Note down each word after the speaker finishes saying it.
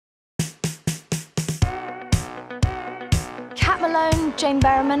Kat Malone, Jane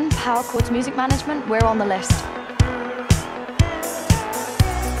Berriman, Power Chords Music Management, we're on the list.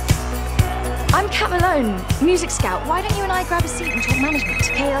 I'm Kat Malone, music scout. Why don't you and I grab a seat and talk management?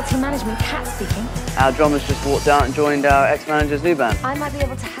 KLT Management, Kat speaking. Our drummer's just walked out and joined our ex-manager's new band. I might be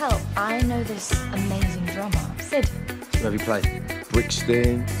able to help. I know this amazing drummer, Sid. Where have you played?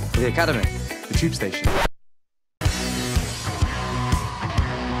 Brixton, the Academy, the Tube Station.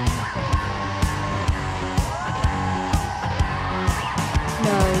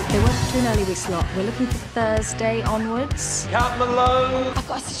 No, they went to an early week slot. We're looking for Thursday onwards. Kat Malone! I've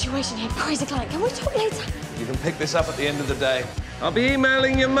got a situation here. Crazy client. Can we talk later? You can pick this up at the end of the day. I'll be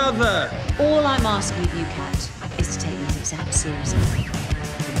emailing your mother. All I'm asking of you, Kat, is to take these exams seriously.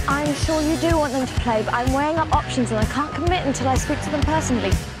 I'm sure you do want them to play, but I'm weighing up options and I can't commit until I speak to them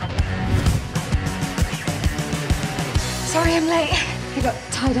personally. Sorry I'm late. I got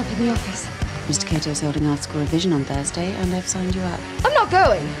tied up in the office. Mr. Cato's holding Art School revision on Thursday, and I've signed you up. I'm not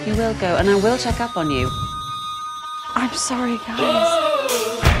going. You will go, and I will check up on you. I'm sorry, guys.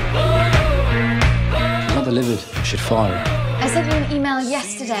 She's not delivered. You should fire her. I sent you an email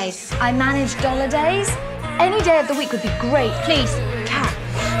yesterday. I manage dollar days. Any day of the week would be great. Please, Kat.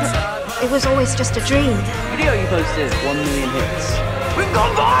 It was always just a dream. Video you posted, 1 million hits. We've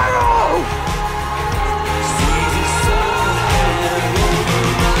gone viral!